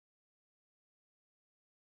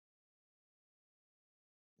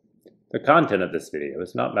The content of this video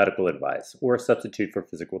is not medical advice or a substitute for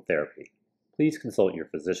physical therapy. Please consult your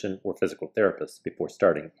physician or physical therapist before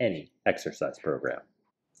starting any exercise program.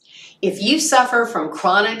 If you suffer from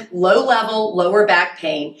chronic, low-level lower back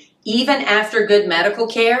pain, even after good medical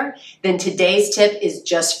care, then today's tip is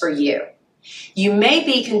just for you. You may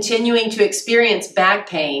be continuing to experience back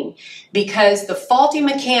pain because the faulty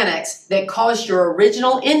mechanics that caused your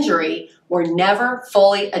original injury were never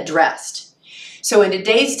fully addressed. So in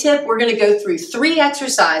today's tip, we're going to go through 3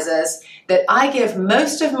 exercises that I give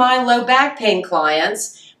most of my low back pain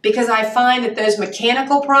clients because I find that those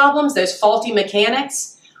mechanical problems, those faulty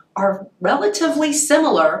mechanics, are relatively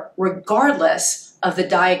similar regardless of the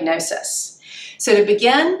diagnosis. So to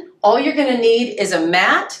begin, all you're going to need is a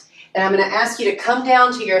mat, and I'm going to ask you to come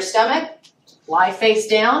down to your stomach, lie face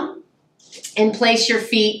down, and place your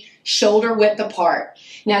feet shoulder width apart.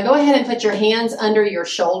 Now go ahead and put your hands under your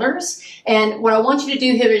shoulders, and what I want you to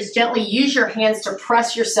do here is gently use your hands to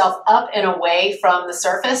press yourself up and away from the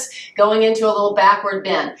surface, going into a little backward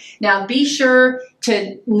bend. Now be sure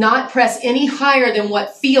to not press any higher than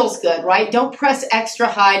what feels good, right? Don't press extra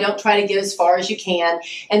high, don't try to get as far as you can,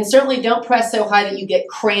 and certainly don't press so high that you get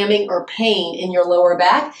cramming or pain in your lower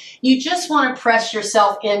back. You just want to press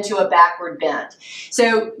yourself into a backward bend.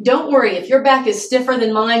 So don't worry, if your back is stiffer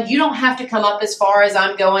than mine, you don't have to come up as far as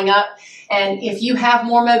I'm going up. And if you have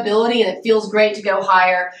more mobility and it feels great to go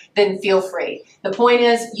higher, then feel free. The point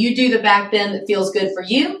is, you do the back bend that feels good for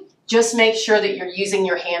you. Just make sure that you're using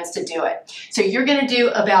your hands to do it. So you're going to do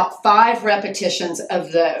about 5 repetitions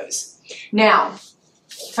of those. Now,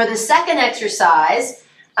 for the second exercise,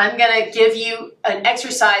 I'm going to give you an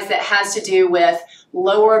exercise that has to do with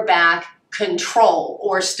lower back control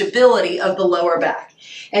or stability of the lower back.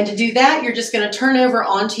 And to do that, you're just going to turn over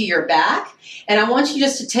onto your back. And I want you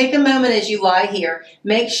just to take a moment as you lie here.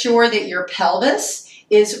 Make sure that your pelvis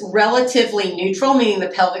is relatively neutral, meaning the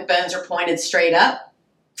pelvic bones are pointed straight up,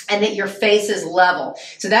 and that your face is level.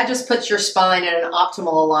 So that just puts your spine in an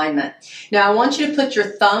optimal alignment. Now I want you to put your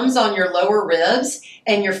thumbs on your lower ribs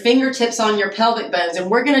and your fingertips on your pelvic bones, and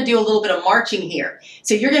we're going to do a little bit of marching here.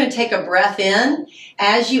 So you're going to take a breath in.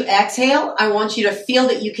 As you exhale, I want you to feel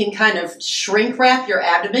that you can kind of shrink wrap your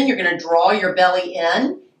abdomen. You're going to draw your belly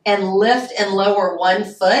in and lift and lower one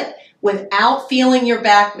foot without feeling your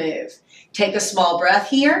back move. Take a small breath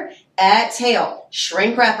here. Exhale,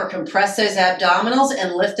 shrink wrap or compress those abdominals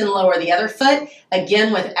and lift and lower the other foot,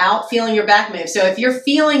 again without feeling your back move. So if you're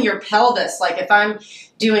feeling your pelvis, like if I'm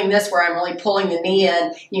doing this where I'm really pulling the knee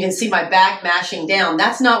in, you can see my back mashing down.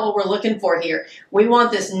 That's not what we're looking for here. We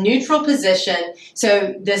want this neutral position,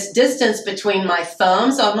 so this distance between my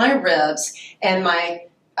thumbs on my ribs and my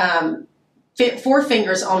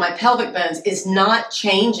forefingers on my pelvic bones is not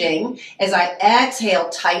changing. As I exhale,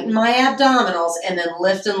 tighten my abdominals and then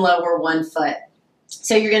lift and lower one foot.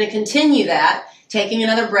 So you're going to continue that, taking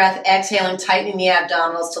another breath, exhaling, tightening the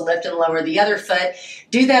abdominals to lift and lower the other foot.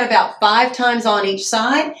 Do that about 5 times on each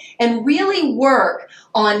side and really work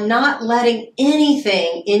on not letting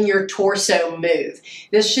anything in your torso move.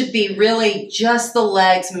 This should be really just the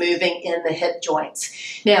legs moving in the hip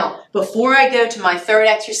joints. Now, before I go to my third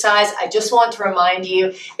exercise, I just want to remind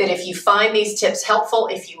you that if you find these tips helpful,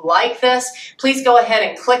 if you like this, please go ahead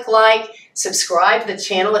and click like, subscribe to the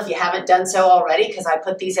channel if you haven't done so already, because I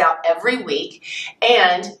put these out every week,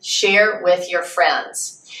 and share with your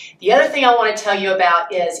friends. The other thing I want to tell you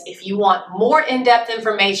about is if you want more in-depth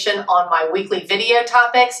information on my weekly video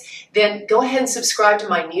topics, then go ahead and subscribe to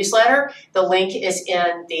my newsletter. The link is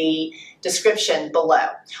in the description below.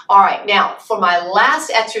 All right, now for my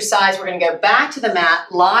last exercise, we're going to go back to the mat,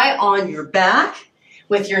 lie on your back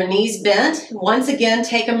with your knees bent. Once again,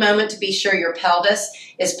 take a moment to be sure your pelvis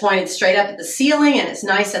is pointed straight up at the ceiling and it's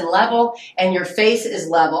nice and level and your face is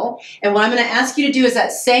level. And what I'm going to ask you to do is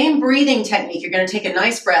that same breathing technique. You're going to take a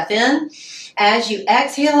nice breath in. As you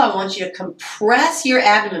exhale, I want you to compress your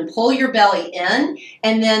abdomen, pull your belly in,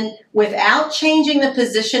 and then without changing the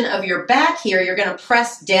position of your back here, you're going to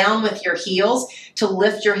press down with your heels to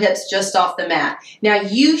lift your hips just off the mat. Now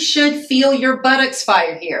you should feel your buttocks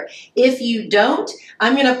fire here. If you don't,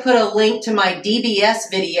 I'm going to put a link to my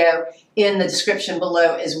DBS video in the description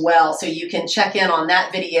below as well, so you can check in on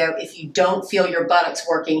that video if you don't feel your buttocks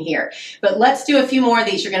working here. But let's do a few more of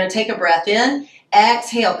these. You're going to take a breath in.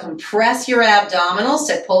 Exhale, compress your abdominals,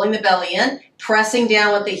 so pulling the belly in, pressing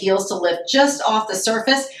down with the heels to lift just off the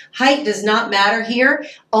surface. Height does not matter here,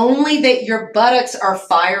 only that your buttocks are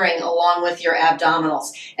firing along with your abdominals,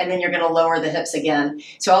 and then you're going to lower the hips again.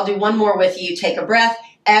 So I'll do one more with you. Take a breath,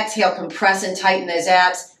 exhale, compress and tighten those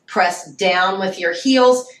abs, Press down with your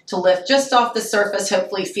heels to lift just off the surface,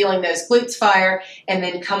 hopefully feeling those glutes fire, and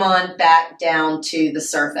then come on back down to the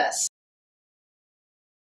surface.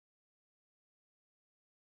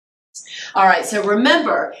 All right, so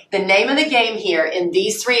remember the name of the game here in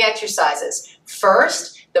these 3 exercises.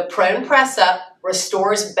 First, the prone press up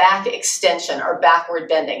restores back extension or backward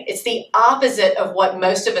bending. It's the opposite of what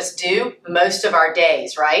most of us do most of our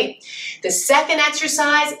days, right? The second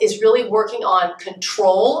exercise is really working on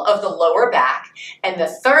control of the lower back, and the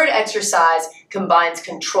third exercise combines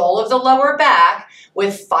control of the lower back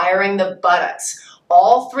with firing the buttocks.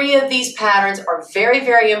 All 3 of these patterns are very,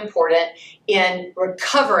 very important in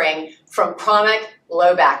recovering from chronic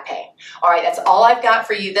low back pain. All right, that's all I've got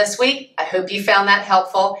for you this week. I hope you found that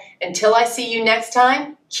helpful. Until I see you next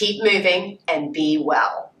time, keep moving and be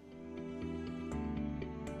well.